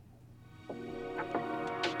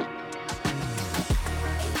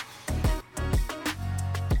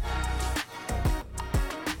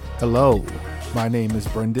Hello, my name is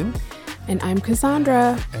Brendan. And I'm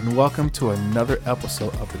Cassandra. And welcome to another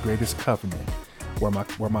episode of The Greatest Covenant, where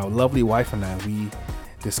my lovely wife and I, we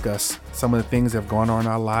discuss some of the things that have gone on in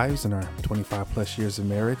our lives in our 25 plus years of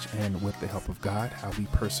marriage, and with the help of God, how we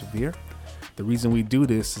persevere. The reason we do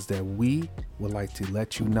this is that we would like to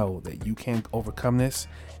let you know that you can overcome this,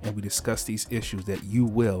 and we discuss these issues that you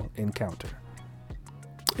will encounter.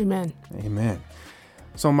 Amen. Amen.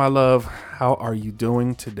 So, my love, how are you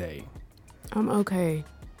doing today? I'm okay.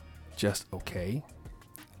 Just okay?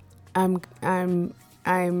 I'm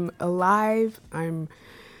alive. I'm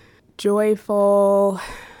joyful.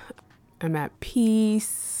 I'm at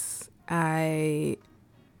peace. I'm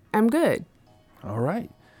good. All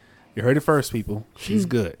right. You heard it first, people. She's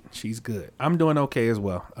good. She's good. I'm doing okay as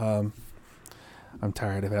well. I'm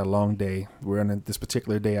tired. I've had a long day. This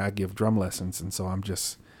particular day, I give drum lessons, and so I'm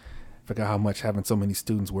just forgot how much having so many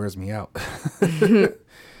students wears me out.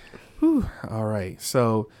 Whew. All right.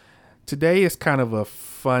 So today is kind of a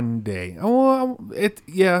fun day.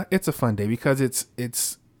 It's a fun day because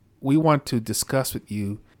we want to discuss with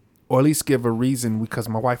you, or at least give a reason, because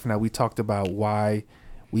my wife and I, we talked about why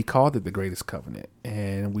we called it the Greatest Covenant,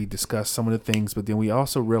 and we discussed some of the things, but then we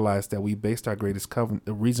also realized that we based our Greatest Covenant,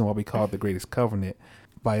 the reason why we call it the Greatest Covenant,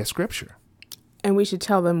 by a scripture. And we should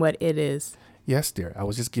tell them what it is. Yes, dear. I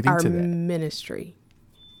was just getting to that. Our ministry.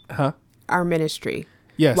 Huh? Our ministry.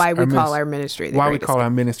 Yes. Why we call our ministry the Why Greatest we call our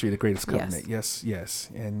Covenant. ministry the Greatest Covenant.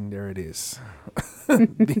 Yes. And there it is.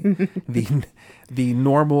 the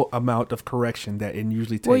normal amount of correction that it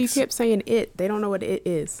usually takes. Well, you kept saying it. They don't know what it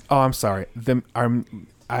is. Oh, I'm sorry. I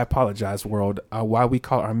apologize, world. Why we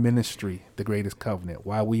call our ministry the Greatest Covenant.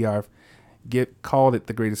 Why we called it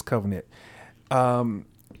the Greatest Covenant.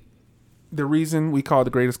 The reason we call it the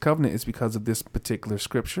Greatest Covenant is because of this particular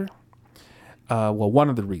scripture. One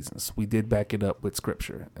of the reasons. We did back it up with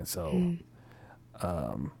scripture. And so...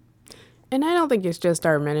 and I don't think it's just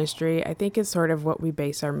our ministry. I think it's sort of what we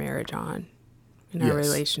base our marriage on and our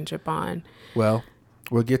relationship on. Well,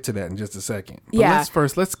 we'll get to that in just a second.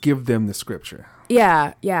 But let's give them the scripture.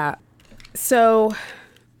 Yeah. So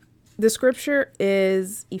the scripture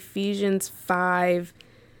is Ephesians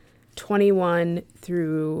 5:21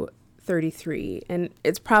 through 33. And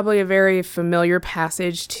it's probably a very familiar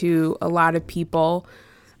passage to a lot of people,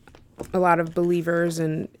 a lot of believers,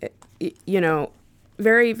 and,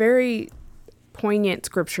 very, very poignant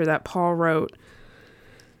scripture that Paul wrote.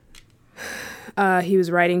 He was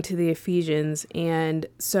writing to the Ephesians. And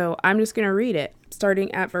so I'm just going to read it,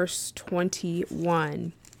 starting at verse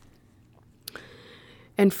 21.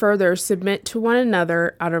 And further, submit to one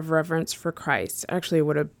another out of reverence for Christ. Actually, it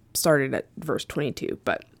would have started at verse 22,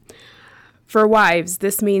 but for wives,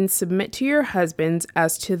 this means submit to your husbands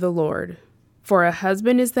as to the Lord. For a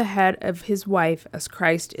husband is the head of his wife, as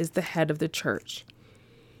Christ is the head of the church.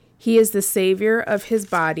 He is the Savior of his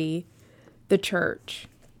body, the church.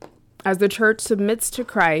 As the church submits to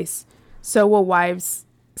Christ, so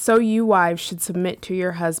you wives should submit to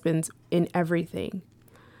your husbands in everything.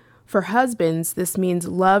 For husbands, this means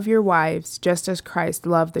love your wives just as Christ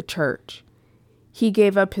loved the church. He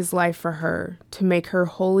gave up his life for her to make her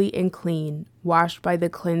holy and clean, washed by the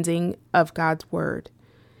cleansing of God's word.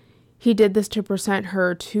 He did this to present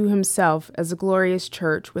her to himself as a glorious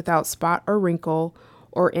church without spot or wrinkle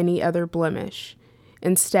or any other blemish.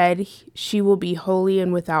 Instead, she will be holy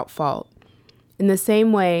and without fault. In the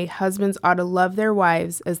same way, husbands ought to love their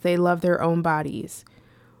wives as they love their own bodies.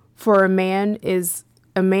 For a man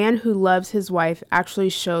who loves his wife actually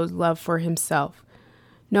shows love for himself.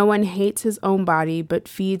 No one hates his own body, but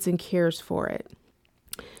feeds and cares for it,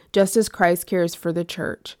 just as Christ cares for the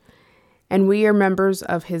church, and we are members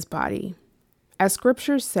of his body. As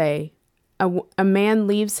scriptures say, a man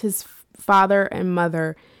leaves his father and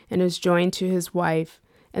mother and is joined to his wife,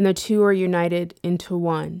 and the two are united into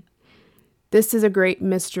one. This is a great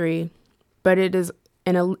mystery, but it is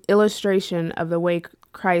an illustration of the way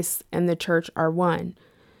Christ and the church are one.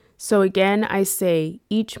 So again, I say,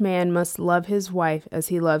 each man must love his wife as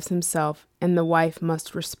he loves himself, and the wife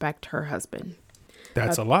must respect her husband.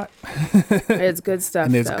 That's a lot. It's good stuff.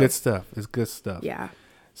 And it's good stuff. It's good stuff. Yeah.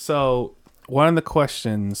 So one of the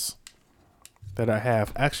questions that I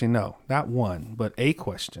have, actually, no, not one, but a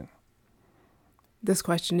question. This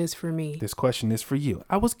question is for me. This question is for you.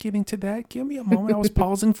 I was getting to that. Give me a moment. I was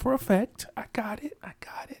pausing for effect. I got it.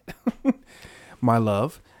 My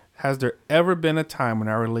love. Has there ever been a time in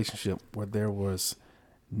our relationship where there was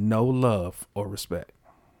no love or respect?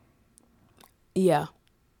 Yeah.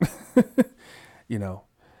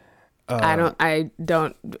 I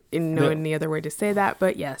don't know any other way to say that,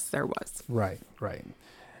 but yes, there was. Right.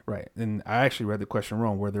 Right. And I actually read the question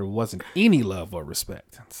wrong, where there wasn't any love or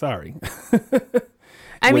respect. Sorry.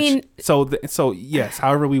 I mean, so yes,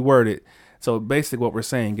 however we word it. So basically what we're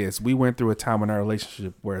saying is we went through a time in our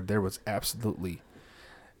relationship where there was absolutely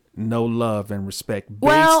no love and respect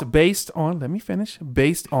based on, let me finish,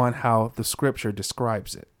 based on how the scripture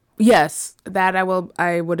describes it. yes, that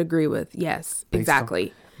I would agree with. Yes,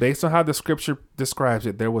 exactly. Based on how the scripture describes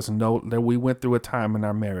it, we went through a time in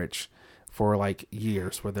our marriage for like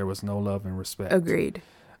years where there was no love and respect. Agreed.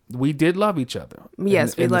 We did love each other.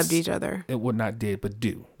 Yes, we loved each other. It would not did, but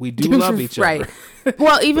do. We do love each right. other.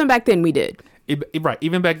 Well, even back then we did. Right.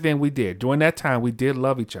 Even back then we did. During that time, we did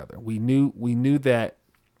love each other. We knew that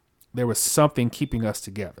there was something keeping us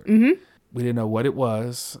together. Mm-hmm. We didn't know what it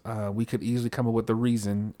was. We could easily come up with a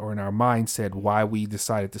reason or in our mindset why we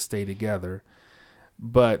decided to stay together.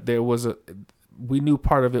 But we knew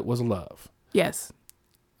part of it was love. Yes.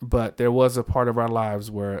 But there was a part of our lives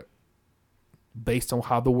where, based on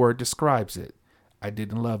how the word describes it, I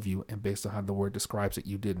didn't love you. And based on how the word describes it,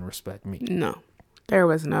 you didn't respect me. No, there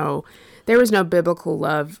was no biblical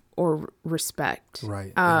love or respect. Right.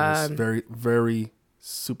 It was very, very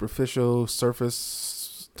superficial,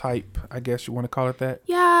 surface type, I guess you want to call it that.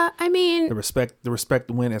 Yeah. I mean, the respect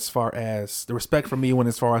went as far as the respect for me went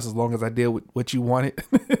as far as long as I did what you wanted.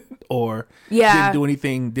 Or didn't do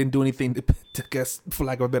anything to guess, for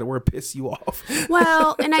lack of a better word, piss you off.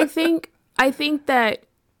 Well, and I think that,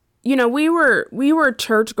 we were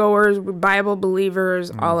churchgoers, Bible believers,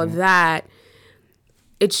 all of that.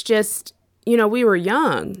 It's just, we were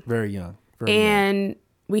young. Very young. And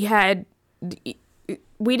we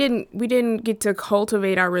didn't get to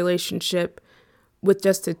cultivate our relationship with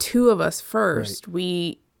just the two of us first. Right.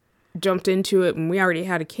 We jumped into it when we already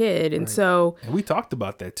had a kid. And so. And we talked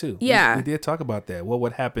about that too. Yeah. We did talk about that. What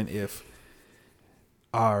would happen if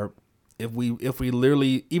we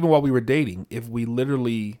literally, even while we were dating, if we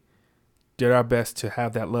literally did our best to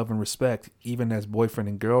have that love and respect, even as boyfriend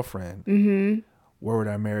and girlfriend, mm-hmm. where would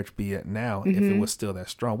our marriage be at now if it was still that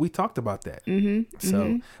strong? We talked about that. Mm-hmm.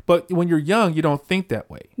 So, but when you're young, you don't think that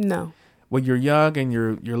way. No. When you're young and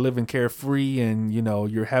you're living carefree and,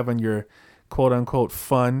 you're having your quote unquote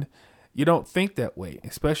fun, you don't think that way,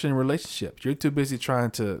 especially in relationships. You're too busy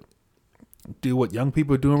trying to do what young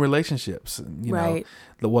people do in relationships. Right.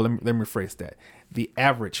 Well, let me rephrase that. The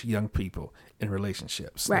average young people in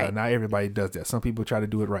relationships. Right. Not everybody does that. Some people try to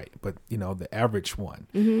do it right, but the average one,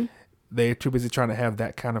 they're too busy trying to have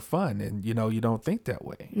that kind of fun, and you don't think that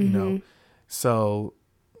way. So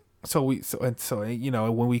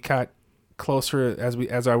when we got closer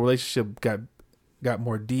as our relationship got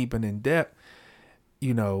more deep and in depth,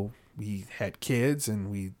 we had kids and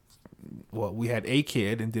we had a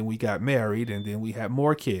kid, and then we got married, and then we had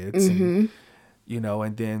more kids, and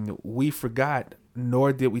then we forgot,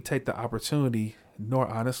 nor did we take the opportunity, nor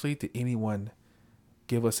honestly did anyone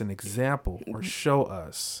give us an example or show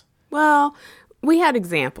us. Well, we had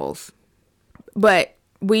examples, but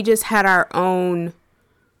we just had our own.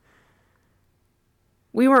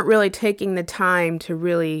 We weren't really taking the time to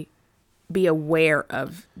really be aware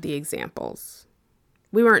of the examples.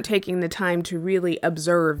 We weren't taking the time to really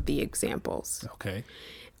observe the examples. Okay.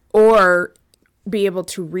 Or be able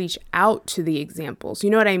to reach out to the examples. You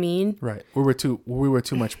know what I mean? Right. We were too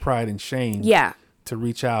much pride and shame. Yeah. To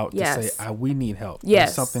reach out to say, we need help. Yes.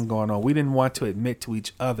 There's something going on. We didn't want to admit to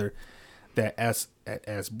each other that as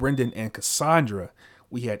Brendan and Cassandra,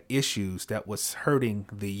 we had issues that was hurting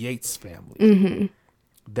the Yates family. Mm-hmm.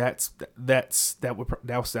 That's a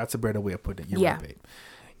better way of putting it. You're right, babe.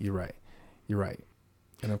 You're right.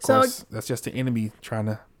 And of course, that's just the enemy trying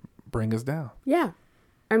to bring us down. Yeah.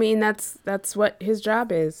 I mean, that's what his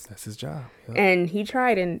job is. That's his job. Yep. And he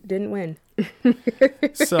tried and didn't win.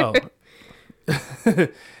 So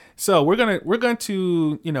we're going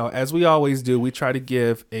to, as we always do, we try to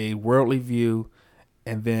give a worldly view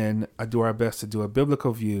and then I do our best to do a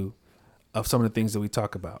biblical view of some of the things that we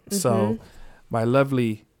talk about. Mm-hmm. So my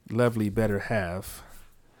lovely better half,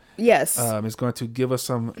 yes, is going to give us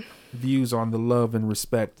some views on the love and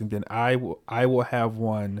respect, and then I will have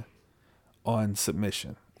one on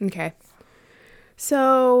submission. Okay.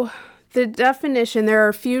 So the definition, there are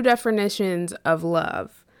a few definitions of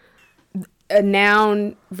love, a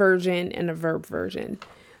noun version and a verb version.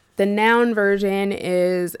 The noun version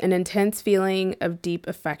is an intense feeling of deep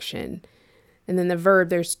affection. And then the verb,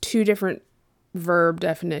 there's two different verb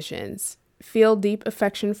definitions. Feel deep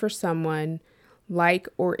affection for someone, like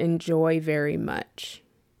or enjoy very much.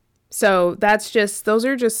 So those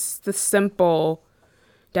are just the simple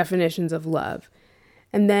definitions of love.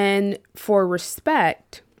 And then for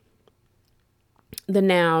respect, the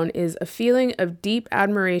noun is a feeling of deep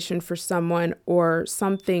admiration for someone or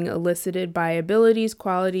something elicited by abilities,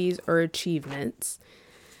 qualities, or achievements.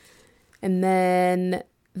 And then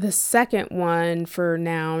the second one for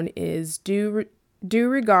noun is due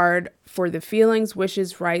regard for the feelings,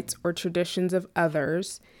 wishes, rights, or traditions of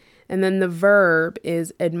others. And then the verb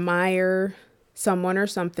is admire someone or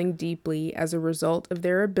something deeply as a result of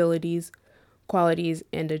their abilities, qualities,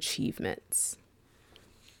 and achievements.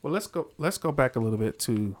 Well, let's go back a little bit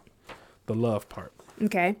to the love part.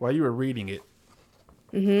 Okay. While you were reading it,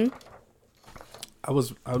 I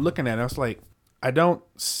was looking at it, I was like, I don't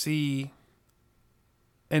see,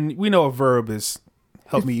 and we know a verb is,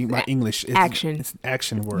 help me, my English. It's action. It's an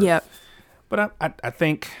action word. Yep. But I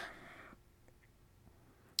think,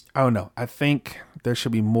 I don't know. I think there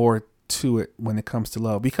should be more to it when it comes to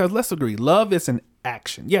love. Because let's agree, love is an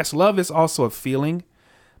action. Yes, love is also a feeling,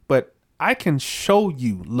 but I can show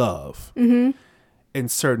you love in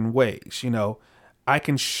certain ways. You know, I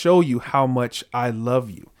can show you how much I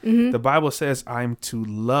love you. The Bible says I'm to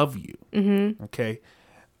love you. Okay.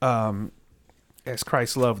 As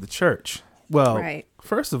Christ loved the church. Well, right.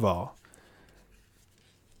 First of all,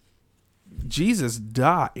 Jesus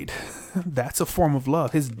died. That's a form of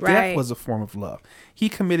love. His death was a form of love. He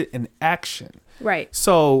committed an action. Right.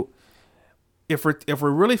 So if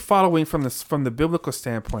we're really following from the biblical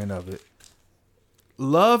standpoint of it,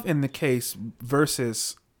 love in the case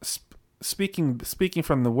versus speaking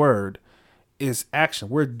from the word is action.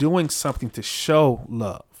 We're doing something to show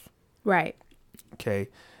love. Right. Okay.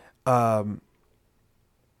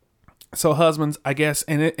 So husbands, I guess,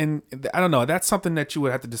 and I don't know, that's something that you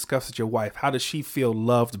would have to discuss with your wife. How does she feel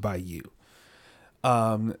loved by you?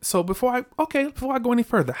 So before I go any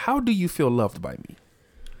further, how do you feel loved by me?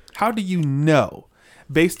 How do you know?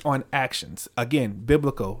 Based on actions. Again,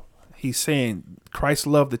 biblical. He's saying Christ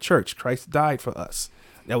loved the church. Christ died for us.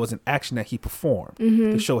 That was an action that he performed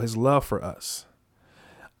to show his love for us.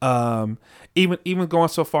 Even going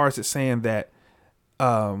so far as it's saying that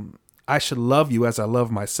I should love you as I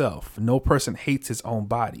love myself. No person hates his own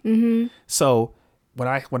body. So when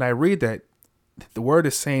I read that, the word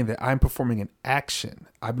is saying that I'm performing an action.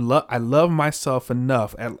 I love myself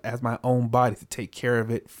enough as my own body to take care of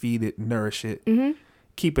it, feed it, nourish it,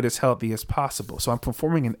 keep it as healthy as possible. So I'm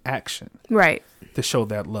performing an action, right, to show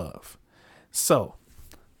that love. So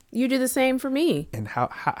you do the same for me. And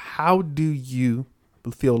how do you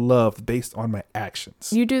feel loved based on my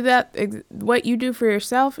actions? You do that. What you do for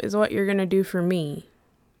yourself is what you're going to do for me.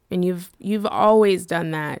 And you've always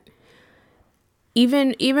done that.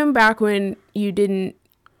 Even back when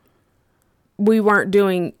we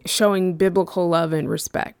weren't showing biblical love and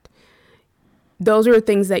respect. Those are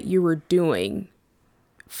things that you were doing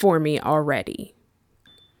for me already.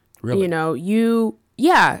 Really? You know, you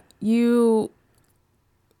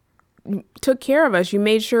took care of us. You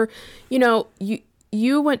made sure,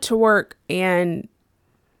 you went to work and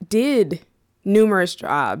did numerous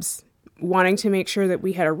jobs, wanting to make sure that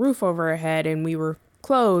we had a roof over our head and we were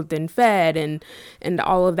clothed and fed and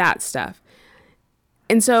all of that stuff.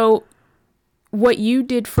 And so what you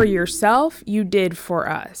did for yourself, you did for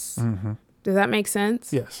us. Does that make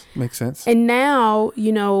sense? Yes, makes sense. And now,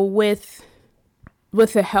 with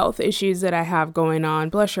the health issues that I have going on,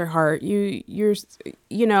 bless your heart,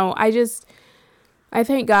 I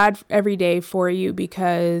thank God every day for you,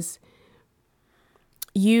 because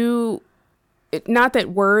not that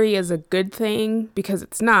worry is a good thing, because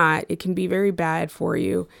it's not. It can be very bad for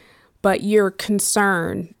you, but your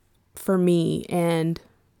concern for me and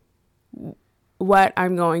what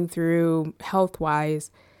I'm going through health-wise,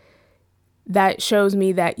 that shows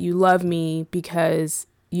me that you love me because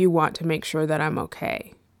you want to make sure that I'm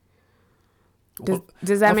okay.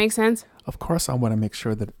 Does that make sense? Of course I want to make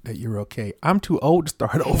sure that you're okay. I'm too old to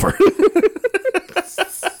start over.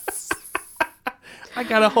 I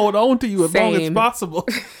got to hold on to you as long as possible.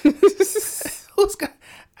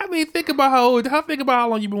 Think about how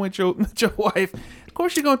long you've been with your wife. Of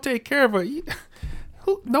course you're going to take care of her.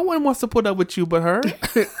 No one wants to put up with you but her.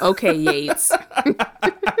 Okay, Yates.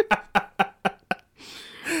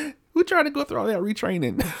 Who tried to go through all that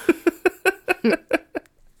retraining?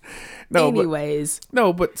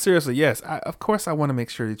 But seriously, yes. Of course, I want to make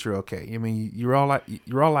sure that you're okay. I mean, you're all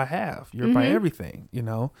I have. You're my everything.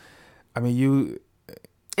 I mean, you.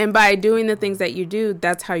 And by doing the things that you do,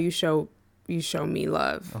 that's how you show me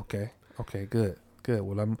love. Okay. Good.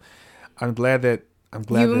 Well, I'm glad that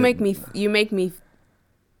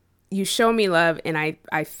you show me love, and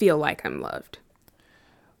I feel like I'm loved.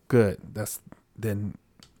 Good. Then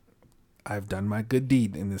I've done my good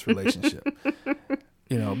deed in this relationship.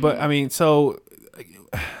 But I mean, so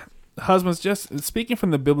husbands, just speaking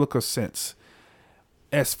from the biblical sense,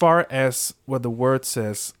 as far as what the word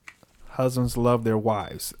says, husbands love their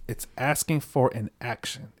wives. It's asking for an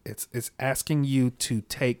action. It's asking you to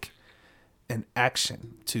take an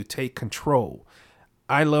action, to take control.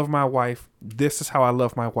 I love my wife. This is how I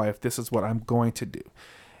love my wife. This is what I'm going to do.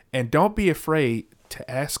 And don't be afraid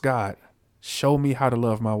to ask God, show me how to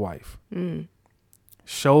love my wife.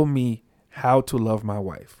 Show me how to love my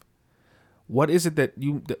wife. What is it that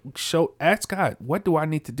you show? Ask God, what do I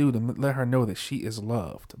need to do to let her know that she is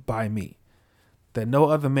loved by me? That no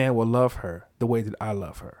other man will love her the way that I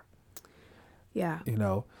love her. Yeah. You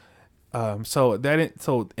know, so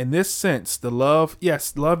in this sense, the love,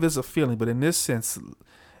 yes, love is a feeling, but in this sense,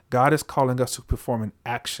 God is calling us to perform an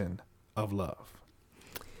action of love.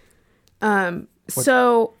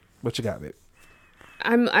 What you got, babe?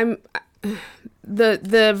 I'm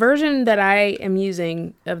the version that I am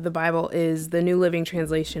using of the Bible is the New Living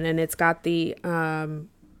Translation, and it's got the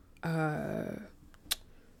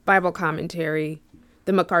Bible commentary,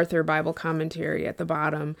 the MacArthur Bible commentary at the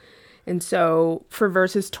bottom. And so for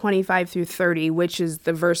verses 25 through 30, which is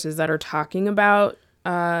the verses that are talking about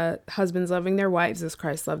husbands loving their wives as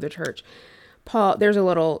Christ loved the church, there's a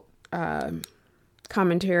little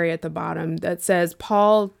commentary at the bottom that says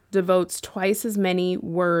Paul devotes twice as many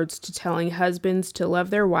words to telling husbands to love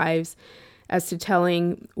their wives as to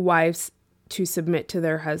telling wives to submit to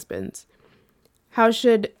their husbands. How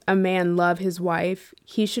should a man love his wife?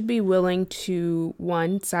 He should be willing to,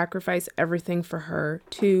 1, sacrifice everything for her,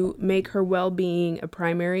 2, make her well-being a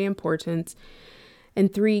primary importance,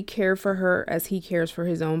 and 3, care for her as he cares for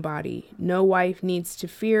his own body. No wife needs to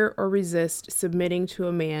fear or resist submitting to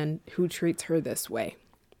a man who treats her this way.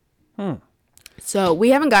 So we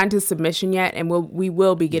haven't gotten to submission yet, and we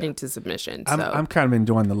will be getting to submission. So. I'm kind of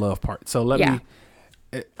enjoying the love part. So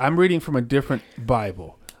I'm reading from a different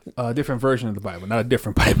Bible, a different version of the Bible, not a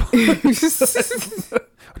different Bible. We're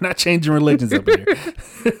not changing religions up here.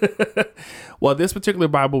 Well, this particular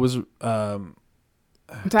Bible was...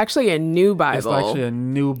 it's actually a new Bible. It's actually a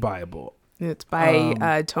new Bible. It's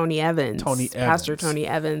by Tony Evans. Pastor Tony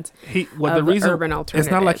Evans. The reason Urban Alternative.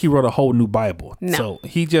 It's not like he wrote a whole new Bible. No. So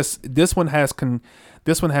this one has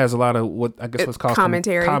a lot of what I guess what's called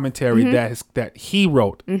commentary that he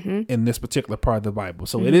wrote in this particular part of the Bible.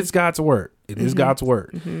 So it is God's word. It is God's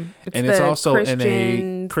word, and it's also in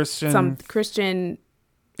a Christian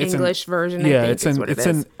English version. Yeah, I think it's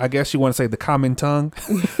in. I guess you want to say the common tongue.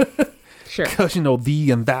 Sure. Because thee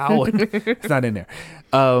and thou, it's not in there.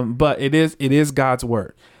 But it is God's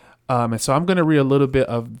word. And so I'm going to read a little bit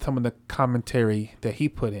of some of the commentary that he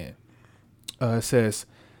put in. It says,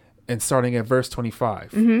 and starting at verse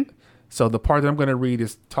 25. So the part that I'm going to read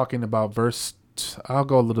is talking about I'll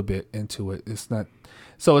go a little bit into it. It's not.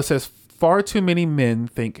 So it says, far too many men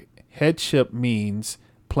think headship means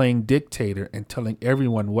playing dictator and telling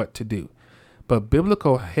everyone what to do. But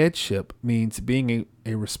biblical headship means being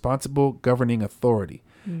a responsible governing authority.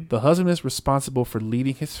 The husband is responsible for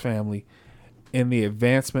leading his family in the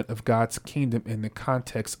advancement of God's kingdom in the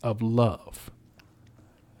context of love.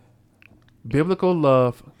 Biblical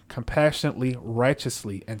love compassionately,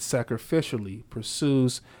 righteously, and sacrificially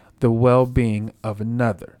pursues the well-being of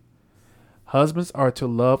another. Husbands are to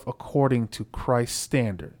love according to Christ's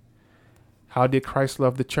standard. How did Christ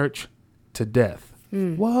love the church? To death.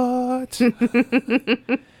 What?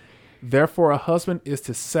 Therefore, a husband is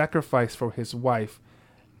to sacrifice for his wife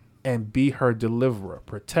and be her deliverer,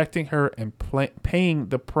 protecting her and paying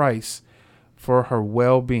the price for her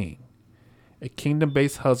well-being. A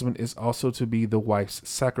kingdom-based husband is also to be the wife's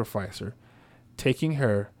sacrificer, taking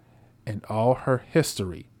her and all her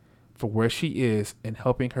history for where she is and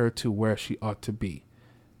helping her to where she ought to be,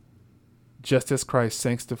 just as Christ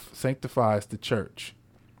sanctifies the church.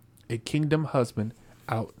 A kingdom husband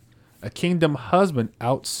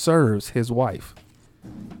outserves his wife.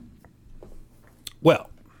 Well,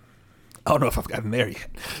 I don't know if I've gotten there yet,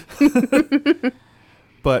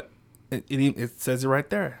 but it says it right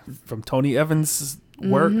there from Tony Evans'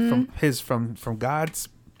 work, from God's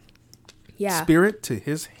spirit to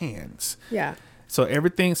his hands. Yeah. So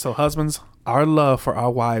husbands, our love for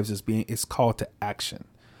our wives is called to action,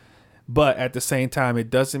 but at the same time, it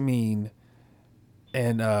doesn't mean,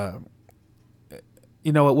 and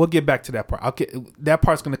you know what? We'll get back to that part. That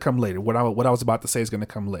part's going to come later. What I was about to say is going to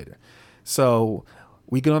come later. So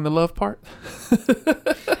we get on the love part.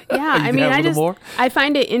 Yeah, I mean, I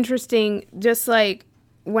find it interesting. Just like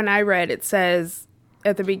when I read, it says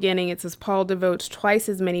at the beginning, it says Paul devotes twice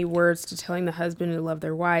as many words to telling the husband to love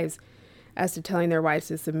their wives as to telling their wives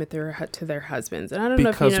to submit to their husbands. And I don't know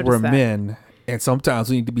if you noticed that. Because we're men, and sometimes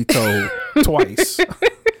we need to be told twice.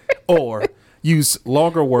 or use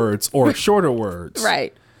longer words or shorter words.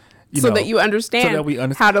 Right. So that you understand so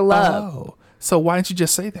that how to love. Oh, so why didn't you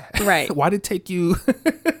just say that? Right. Why did it take you?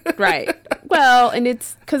 Right. Well, and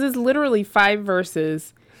it's because it's literally 5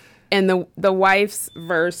 verses, and the wife's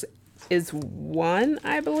verse is 1,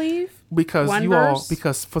 I believe. Because one you verse? all,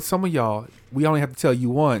 because for some of y'all, we only have to tell you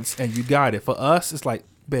once, and you got it. For us, it's like,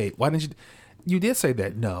 babe, why didn't you? You did say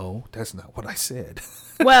that. No, that's not what I said.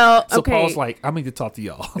 Well, So okay. Paul's like, I need to talk to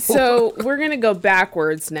y'all. So we're gonna go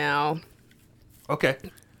backwards now. Okay.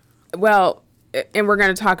 Well, and we're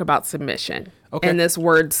going to talk about submission. Okay. And this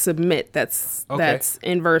word submit that's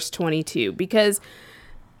in verse 22, because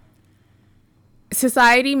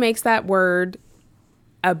society makes that word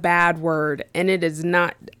a bad word, and it is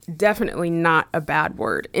definitely not a bad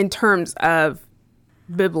word in terms of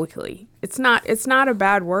biblically. It's not a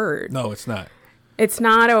bad word. No, it's not. It's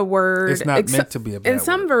not a word. It's not meant to be a bad word. And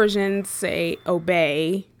some versions say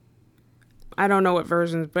obey. I don't know what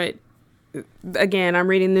versions, but again, I'm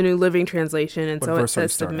reading the New Living Translation, and so it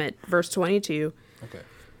says submit. Verse 22. Okay.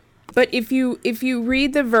 But if you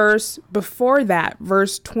read the verse before that,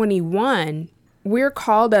 verse 21, we're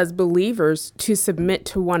called as believers to submit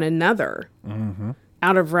to one another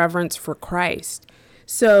out of reverence for Christ.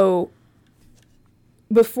 So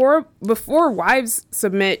before wives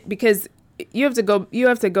submit, because you have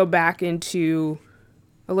to go back into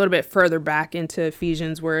a little bit further back into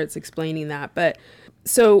Ephesians where it's explaining that. But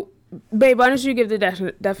so, babe, why don't you give the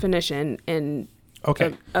definition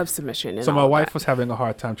of submission? And so my all wife that. was having a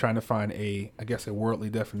hard time trying to find a worldly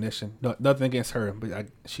definition. No, nothing against her, but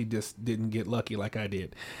she just didn't get lucky like I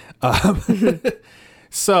did.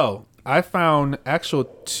 So I found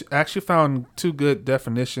actually found 2 good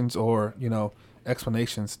definitions or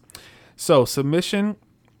explanations. So submission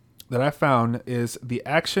that I found is the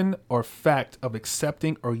action or fact of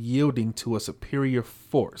accepting or yielding to a superior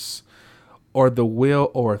force or the will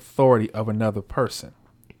or authority of another person.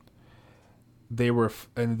 And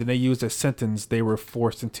then they used a sentence, they were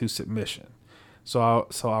forced into submission. So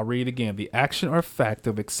I'll read again. The action or fact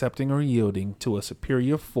of accepting or yielding to a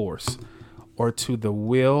superior force or to the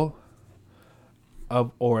will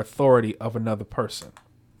of or authority of another person.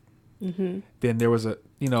 Mm-hmm. Then there was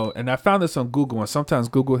and I found this on Google, and sometimes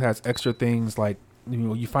Google has extra things like,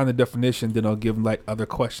 you find the definition, then they'll give them like other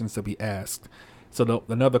questions to be asked. So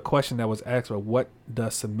another question that was asked was, what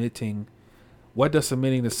does submitting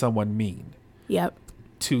to someone mean? Yep.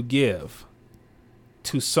 To give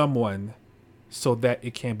to someone so that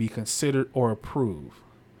it can be considered or approved.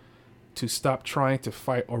 To stop trying to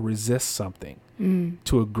fight or resist something.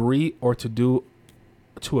 To agree or to do.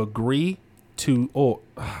 To agree to,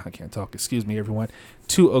 I can't talk, excuse me, everyone.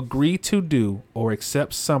 To agree to do or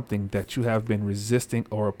accept something that you have been resisting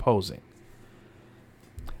or opposing.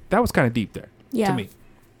 That was kind of deep there to me.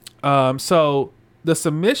 So the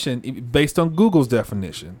submission, based on Google's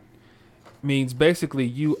definition, means basically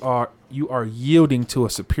you are yielding to a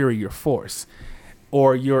superior force,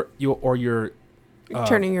 or you're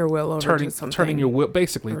turning your will over to something. Turning your will,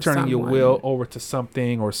 basically turning your will over to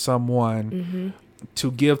something or someone,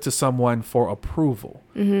 to give to someone for approval.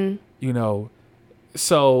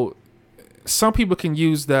 So some people can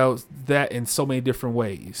use that in so many different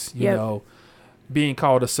ways. You know, being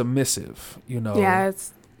called a submissive.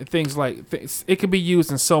 It's things like it could be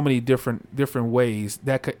used in so many different ways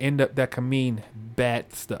that could mean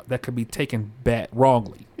bad stuff, that could be taken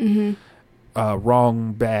wrongly,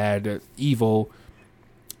 wrong, bad, evil.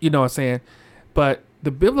 You know what I'm saying? But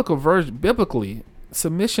the biblical version, biblically,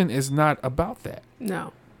 submission is not about that.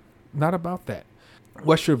 No, not about that.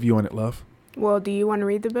 What's your view on it, love? Well, do you want to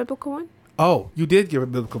read the biblical one? Oh, you did give a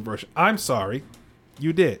biblical version. I'm sorry.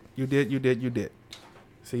 You did.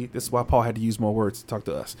 See, this is why Paul had to use more words to talk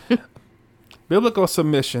to us. Biblical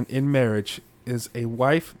submission in marriage is a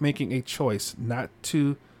wife making a choice not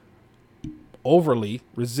to overly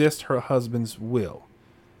resist her husband's will.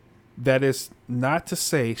 That is not to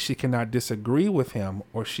say she cannot disagree with him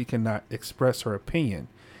or she cannot express her opinion.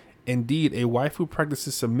 Indeed, a wife who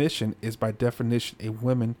practices submission is by definition a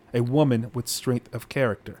woman with strength of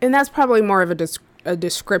character. And that's probably more of a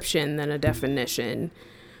description than a definition.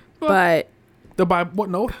 But the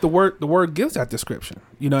Bible, the word gives that description,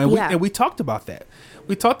 and we talked about that.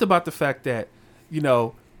 We talked about the fact that,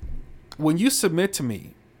 when you submit to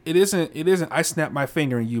me, it isn't I snap my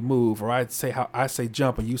finger and you move, or I say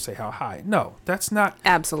jump and you say how high. No, that's not.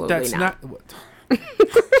 Absolutely that's not.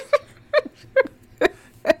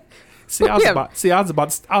 See, I was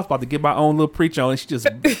about to get my own little preach on, and she just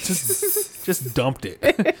dumped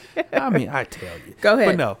it. I mean, I tell you. Go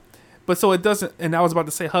ahead. but so it doesn't. And I was about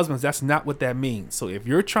to say, husbands, that's not what that means. So if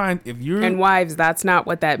you're and wives, that's not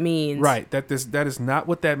what that means. Right. That is not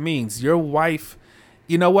what that means. Your wife.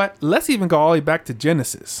 You know what? Let's even go all the way back to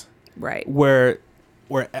Genesis. Right. Where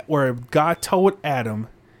God told Adam,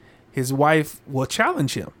 his wife will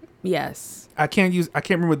challenge him. Yes. I can't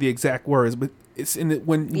remember the exact words, but it's in it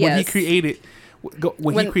when he created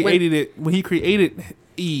he created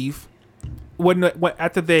Eve. What's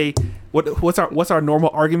our normal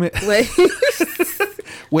argument?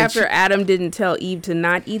 After Adam didn't tell Eve to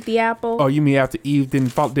not eat the apple. Oh, you mean after Eve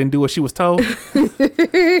didn't do what she was told?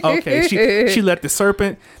 Okay, she let the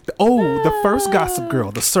serpent. The first gossip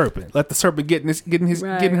girl, the serpent, let the serpent get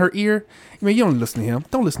in her ear. I mean, you don't listen to him.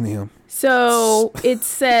 Don't listen to him. So it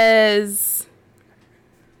says,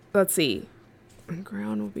 let's see, the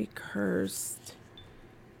ground will be cursed.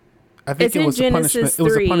 I think it was a punishment. It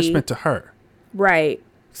was a punishment to her, right?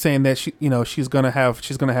 Saying that she's gonna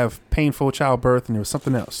have painful childbirth, and there was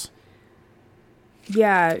something else.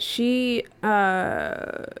 Yeah, she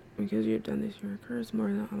because you've done this, you're cursed more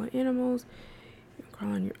than all the animals. You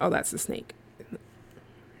crawl on your that's the snake.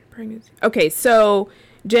 Pregnancy. Okay, so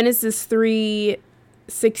Genesis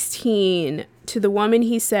 3:16, to the woman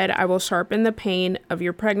he said, I will sharpen the pain of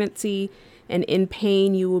your pregnancy, and in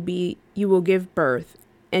pain you will give birth.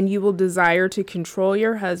 And you will desire to control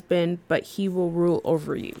your husband, but he will rule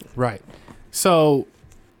over you. Right. So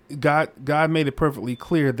God made it perfectly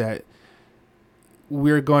clear that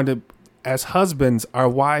we're going to, as husbands, our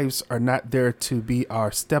wives are not there to be our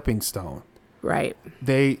stepping stone. Right.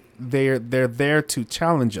 They're there to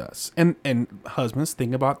challenge us. And husbands,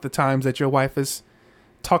 think about the times that your wife has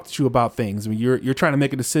talked to you about things. When you're trying to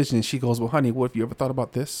make a decision and she goes, well, honey, what have you ever thought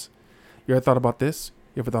about this? You ever thought about this?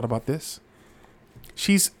 You ever thought about this?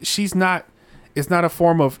 It's not a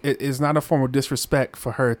form of disrespect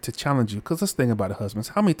for her to challenge you. Because let's think about it, husbands.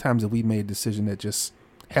 How many times have we made a decision that just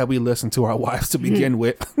had we listened to our wives to begin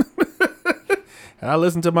with? And I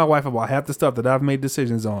listened to my wife about half the stuff that I've made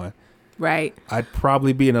decisions on. Right. I'd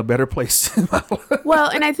probably be in a better place in my life. Well,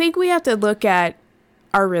 and I think we have to look at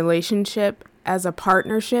our relationship as a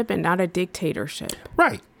partnership and not a dictatorship.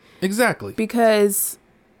 Right. Exactly. Because,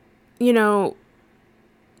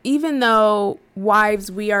 even though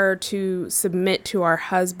wives, we are to submit to our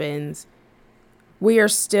husbands, we are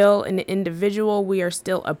still an individual. We are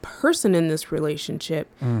still a person in this relationship.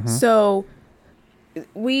 Mm-hmm. So if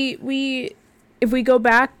we go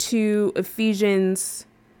back to Ephesians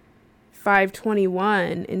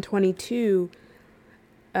 5:21 and 22,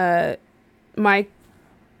 my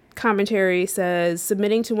commentary says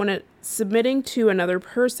submitting to another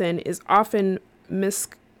person is often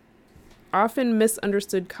misunderstood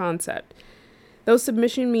concept. Though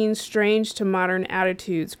submission means strange to modern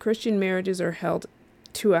attitudes, Christian marriages are held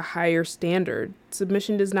to a higher standard.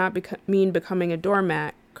 Submission does not mean becoming a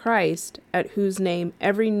doormat. Christ, at whose name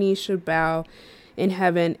every knee should bow in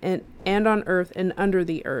heaven and on earth and under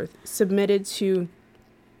the earth, submitted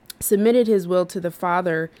his will to the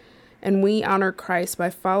Father, and we honor Christ by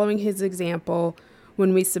following his example.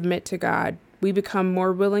 When we submit to God, we become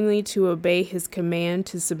more willingly to obey his command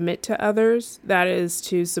to submit to others, that is,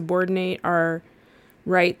 to subordinate our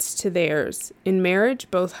rights to theirs. In marriage,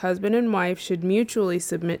 both husband and wife should mutually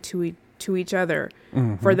submit to each other.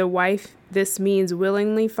 Mm-hmm. For the wife, this means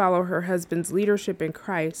willingly follow her husband's leadership in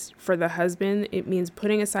Christ. For the husband, it means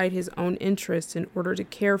putting aside his own interests in order to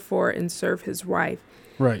care for and serve his wife.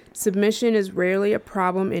 Right. Submission is rarely a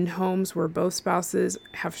problem in homes where both spouses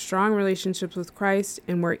have strong relationships with Christ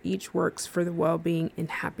and where each works for the well-being and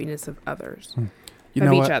happiness of others.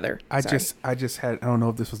 Each other. I just had, I don't know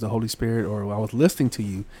if this was the Holy Spirit or I was listening to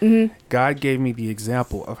you. Mm-hmm. God gave me the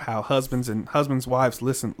example of how husbands, wives,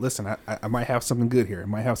 listen, I might have something good here. I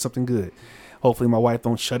might have something good. Hopefully my wife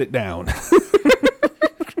don't shut it down.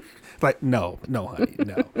 Like, no, honey,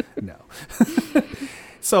 no.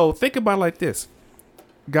 So think about it like this.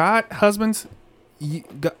 Husbands,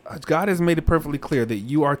 God has made it perfectly clear that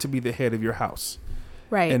you are to be the head of your house.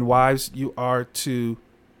 Right. And wives, you are to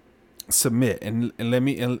submit and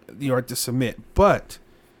you are to submit. But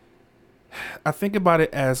I think about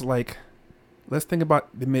it as like, let's think about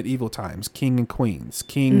the medieval times, king and queens,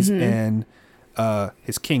 kings mm-hmm. and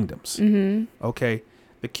his kingdoms. Mm-hmm. Okay.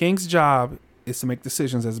 The king's job is to make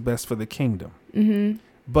decisions as best for the kingdom. Mm-hmm.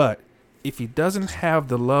 But if he doesn't have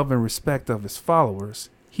the love and respect of his followers,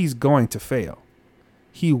 he's going to fail.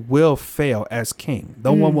 He will fail as king.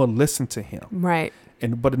 No one will listen to him. Right.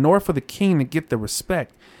 But in order for the king to get the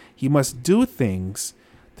respect, he must do things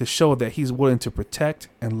to show that he's willing to protect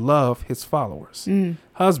and love his followers.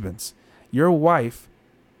 Husbands, your wife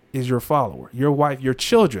is your follower, your wife, your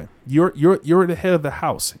children. You're the head of the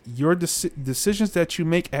house. Your decisions that you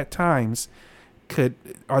make at times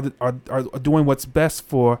are doing what's best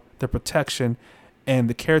for the protection and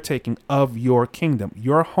the caretaking of your kingdom.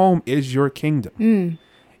 Your home is your kingdom.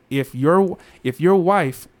 If your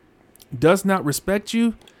wife does not respect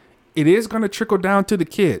you, it is going to trickle down to the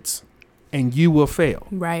kids, and you will fail.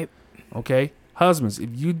 Right. Okay, husbands, if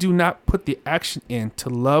you do not put the action in to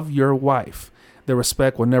love your wife, the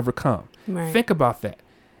respect will never come. Right. Think about that.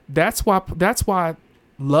 That's why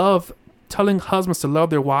love, telling husbands to love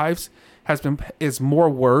their wives, is more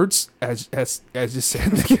words, as you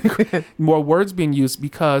said, more words being used,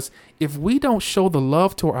 because if we don't show the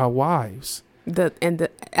love to our wives,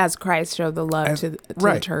 as Christ showed the love to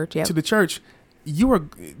the church, to the church,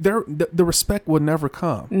 the respect will never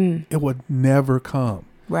come. It would never come.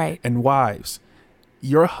 Right. And wives,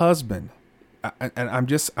 your husband, and I'm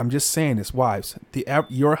just saying this, wives,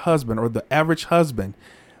 your husband or the average husband,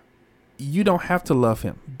 you don't have to love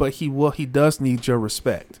him, but he does need your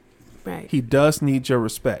respect. Right. He does need your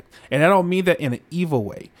respect. And I don't mean that in an evil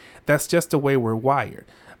way. That's just the way we're wired.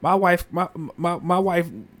 My wife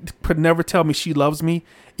could never tell me she loves me,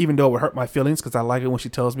 even though it would hurt my feelings, because I like it when she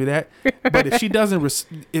tells me that. But if she doesn't,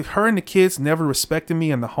 if her and the kids never respected me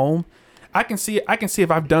in the home, I can see if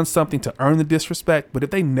I've done something to earn the disrespect. But if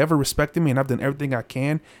they never respected me and I've done everything I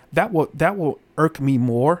can, that will irk me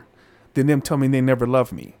more than them telling me they never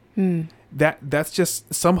love me. That's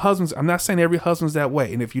just some husbands. I'm not saying every husband's that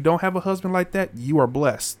way. And if you don't have a husband like that, you are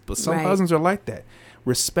blessed. But some husbands are like that.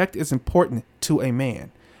 Respect is important to a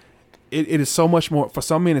man. It is so much more, for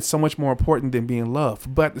some men, it's so much more important than being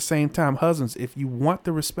loved. But at the same time, husbands, if you want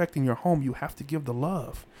the respect in your home, you have to give the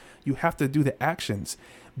love. You have to do the actions.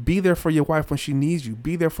 Be there for your wife when she needs you.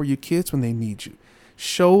 Be there for your kids when they need you.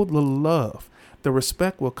 Show the love. The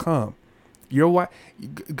respect will come. Your wife,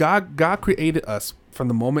 God created us from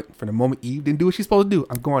the moment Eve didn't do what she's supposed to do.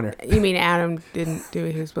 I'm going there. You mean Adam didn't do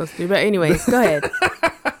what he was supposed to do? But anyways, go ahead.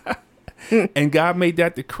 And God made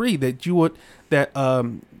that decree that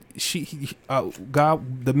Adam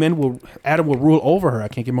will rule over her. I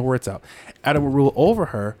can't get my words out. Adam will rule over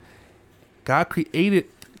her. God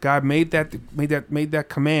made that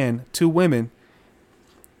command to women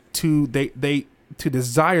to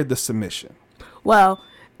desire the submission. Well,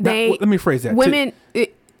 let me phrase that. Women,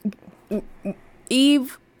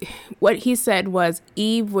 Eve, what he said was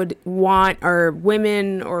Eve would want, or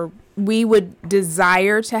women, or we would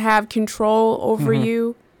desire to have control over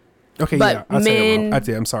you. Okay, but yeah, I said it wrong.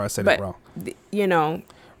 I'm sorry, I said it wrong. You know.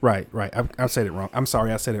 Right. I said it wrong. I'm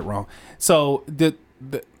sorry, I said it wrong. So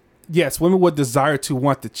yes, women would desire to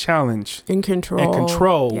want the challenge and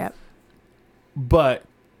control. Yep. But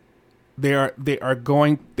they're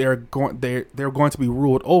going to be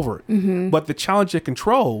ruled over. Mm-hmm. But the challenge and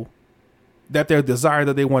control that their desire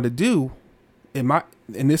that they want to do, and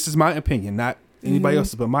this is my opinion, not anybody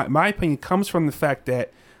else's, but my opinion comes from the fact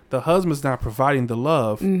that the husband's not providing the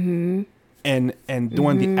love and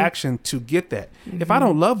doing the action to get that. If I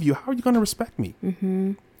don't love you, how are you going to respect me?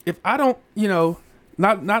 If I don't,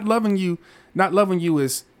 not loving you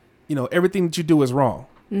is, everything that you do is wrong.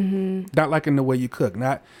 Not liking the way you cook,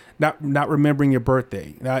 not remembering your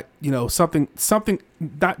birthday, not, something,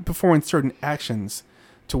 not performing certain actions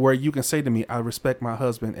to where you can say to me, I respect my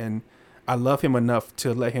husband and I love him enough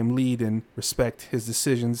to let him lead and respect his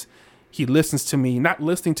decisions. He listens to me, not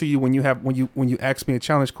listening to you when you ask me a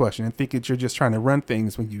challenge question and think that you're just trying to run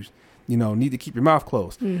things when you need to keep your mouth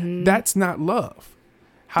closed. That's not love.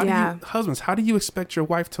 Husbands, how do you expect your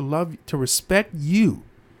wife to respect you?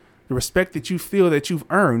 The respect that you feel that you've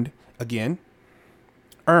earned,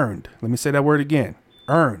 earned. Let me say that word again.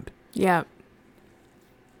 Earned. Yeah.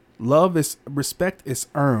 Respect is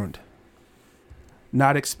earned,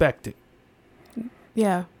 not expected.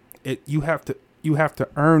 Yeah. You have to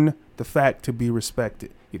earn the fact to be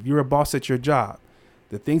respected. If you're a boss at your job,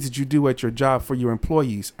 the things that you do at your job for your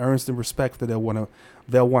employees earns the respect that they'll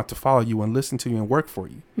want to follow you and listen to you and work for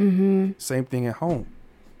you. Same thing at home.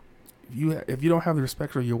 If you don't have the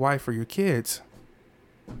respect for your wife or your kids,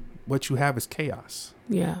 what you have is chaos.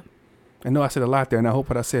 Yeah. I know I said a lot there, and I hope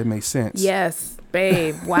what I said made sense. Yes,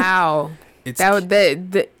 babe. Wow.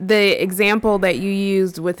 The example that you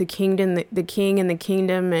used with the kingdom, the king and the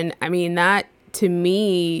kingdom, and I mean that to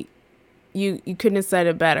me, you couldn't have said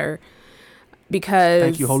it better. Because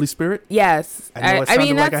thank you, Holy Spirit. Yes, I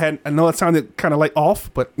know it sounded kind of like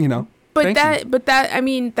off, but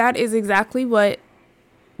that is exactly what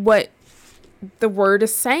the word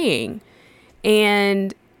is saying,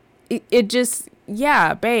 and it just.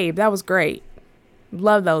 Yeah, babe, that was great.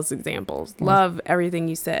 Love those examples. Love everything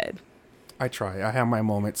you said. I try. I have my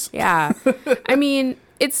moments. Yeah. I mean,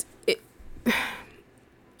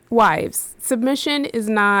 wives, submission is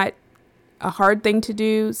not a hard thing to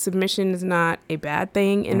do. Submission is not a bad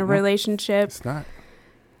thing in a relationship. It's not.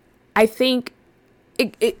 I think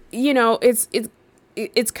it's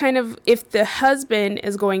kind of, if the husband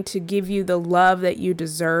is going to give you the love that you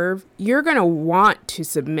deserve, you're going to want to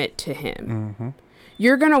submit to him. Mm-hmm.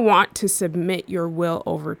 You're going to want to submit your will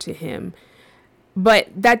over to him. But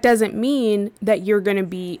that doesn't mean that you're going to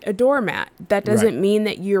be a doormat. That doesn't mean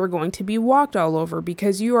that you're going to be walked all over,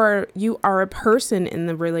 because you are a person in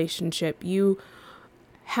the relationship. You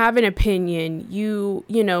have an opinion. You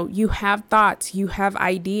have thoughts. You have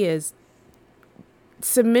ideas.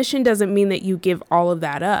 Submission doesn't mean that you give all of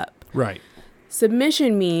that up. Right.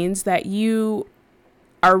 Submission means that you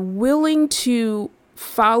are willing to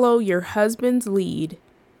follow your husband's lead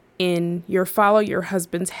follow your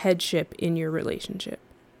husband's headship in your relationship.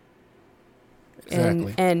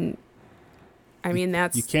 Exactly. And I mean,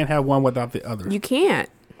 you can't have one without the other. You can't.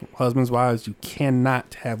 Husbands, wives, you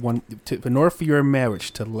cannot have one. In order for your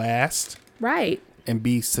marriage to last, right, and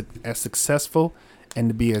be as successful and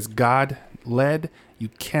to be as God led, you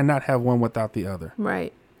cannot have one without the other.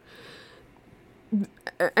 Right.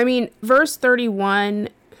 I mean, verse 31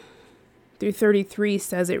 through 33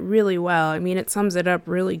 says it really well. I mean, it sums it up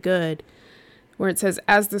really good, where it says,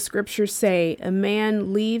 as the scriptures say, a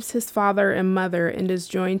man leaves his father and mother and is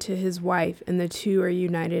joined to his wife, and the two are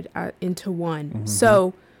united into one. Mm-hmm.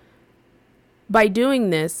 So by doing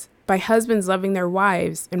this, by husbands loving their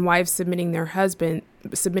wives and wives submitting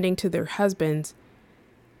to their husbands,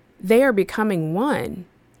 they are becoming one.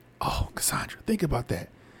 Oh, Cassandra, think about that.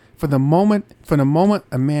 From the moment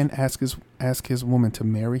a man asks his woman to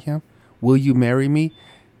marry him, will you marry me?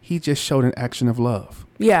 He just showed an action of love.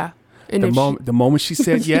 Yeah. And the moment she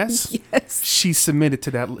said yes, yes, she submitted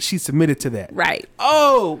to that. She submitted to that. Right.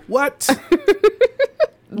 Oh, what?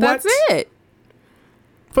 That's it.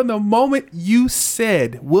 From the moment you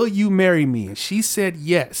said, will you marry me? And she said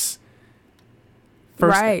yes.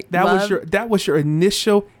 First, right. That was your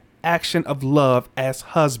initial action of love as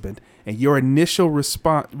husband, and your initial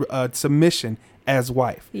response, submission as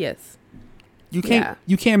wife. Yes. You can't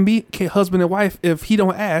be husband and wife if he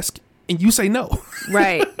don't ask and you say no.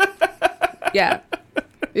 Right. Yeah.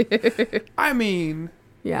 I mean.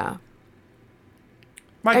 Yeah.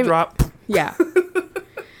 Mic drop. Yeah.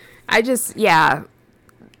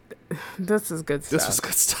 This is good stuff. This was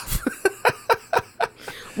good stuff.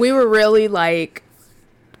 We were really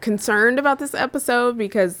concerned about this episode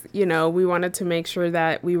because, we wanted to make sure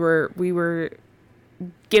that we were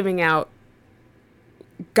giving out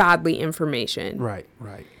godly information. Right.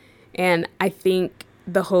 And I think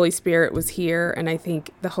the Holy Spirit was here, and I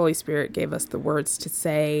think the Holy Spirit gave us the words to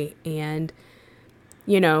say. And,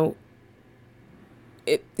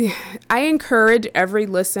 I encourage every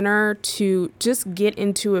listener to just get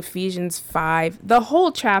into Ephesians 5, the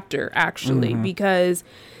whole chapter, actually, because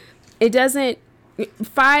it doesn't,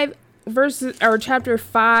 5 verses, or chapter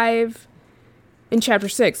 5 and chapter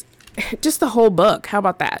 6, just the whole book. How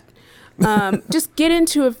about that? Just get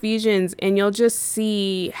into Ephesians and you'll just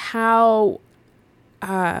see how,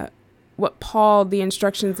 the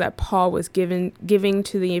instructions that Paul was giving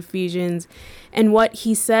to the Ephesians, and what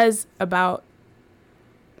he says about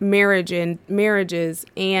marriages,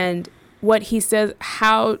 and what he says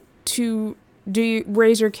how to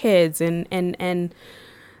raise your kids. And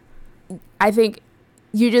I think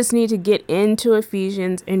you just need to get into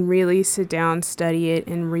Ephesians and really sit down, study it,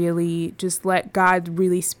 and really just let God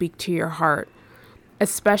really speak to your heart,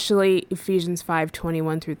 especially Ephesians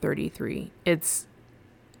 5:21 through 33. It's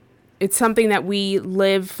something that we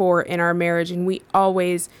live for in our marriage, and we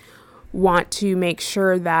always want to make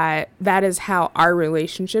sure that that is how our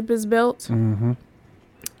relationship is built. Mm-hmm.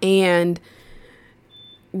 And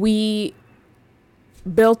we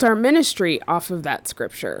built our ministry off of that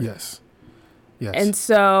scripture. Yes. And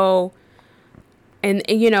so, and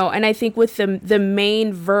I think with the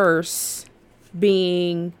main verse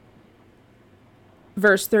being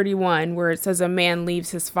verse 31, where it says a man leaves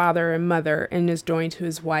his father and mother and is joined to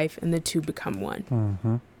his wife, and the two become one.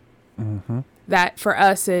 Mm-hmm. Mm-hmm. That for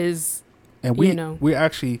us is, and we're kind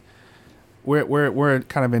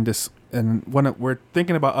of in this, and we're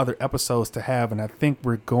thinking about other episodes to have, and I think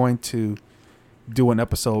we're going to do an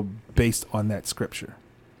episode based on that scripture.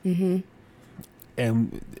 Mm-hmm.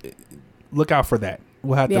 And look out for that.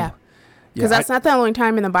 We'll have to. Because that's not the only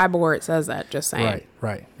time in the Bible where it says that. Just saying.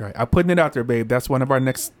 Right. I'm putting it out there, babe. That's one of our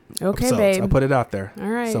next episodes. Babe. I put it out there. All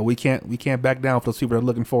right. So we can't back down for those people that are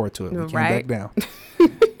looking forward to it. We can't back down.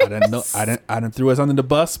 I didn't know. I didn't throw us under the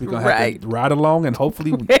bus. We're gonna have to ride along, and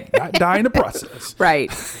hopefully we not die in the process.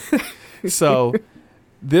 Right. So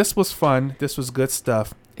this was fun. This was good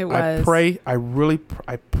stuff. It was. I pray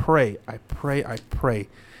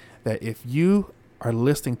that if you are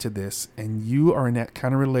listening to this and you are in that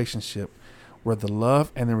kind of relationship where the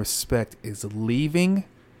love and the respect is leaving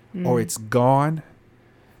or it's gone,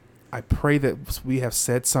 I pray that we have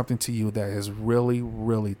said something to you that has really,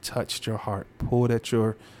 really touched your heart, pulled at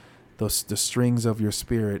the strings of your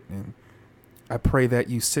spirit. And I pray that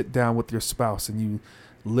you sit down with your spouse and you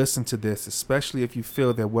listen to this, especially if you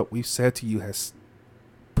feel that what we've said to you has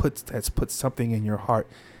put something in your heart.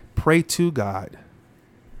 Pray to God.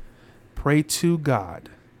 Pray to God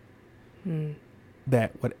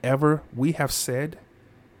that whatever we have said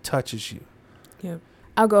touches you. Yep.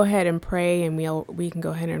 I'll go ahead and pray, and we can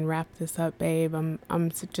go ahead and wrap this up, babe. I'm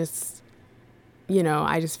just,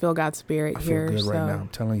 I just feel God's spirit here. I feel good right now. I'm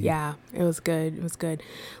telling you. Yeah, it was good. It was good.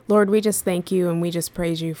 Lord, we just thank you, and we just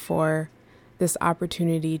praise you for this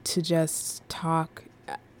opportunity to just talk.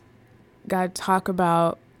 God, talk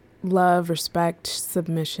about love, respect,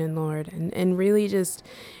 submission, Lord, and really just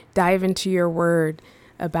dive into your word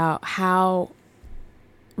about how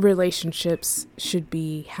relationships should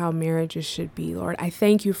be, how marriages should be, Lord. I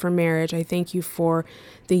thank you for marriage. I thank you for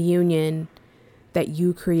the union that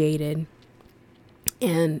you created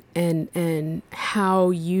and how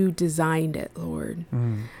you designed it, Lord.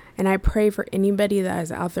 And I pray for anybody that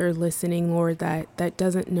is out there listening, Lord, that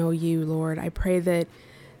doesn't know you, Lord. I pray that,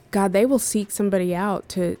 God, they will seek somebody out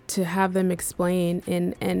to have them explain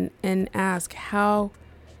and ask, how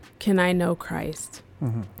can I know Christ?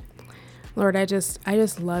 Lord, I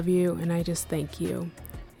just love you, and I just thank you.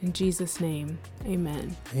 In Jesus' name,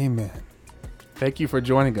 amen. Amen. Thank you for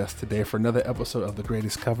joining us today for another episode of The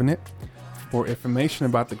Greatest Covenant. For information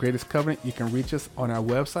about The Greatest Covenant, you can reach us on our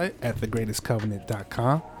website at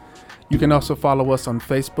thegreatestcovenant.com. You can also follow us on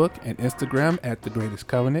Facebook and Instagram at The Greatest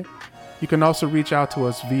Covenant. You can also reach out to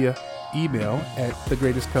us via email at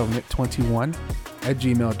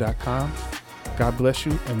thegreatestcovenant21@gmail.com. God bless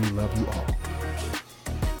you, and we love you all.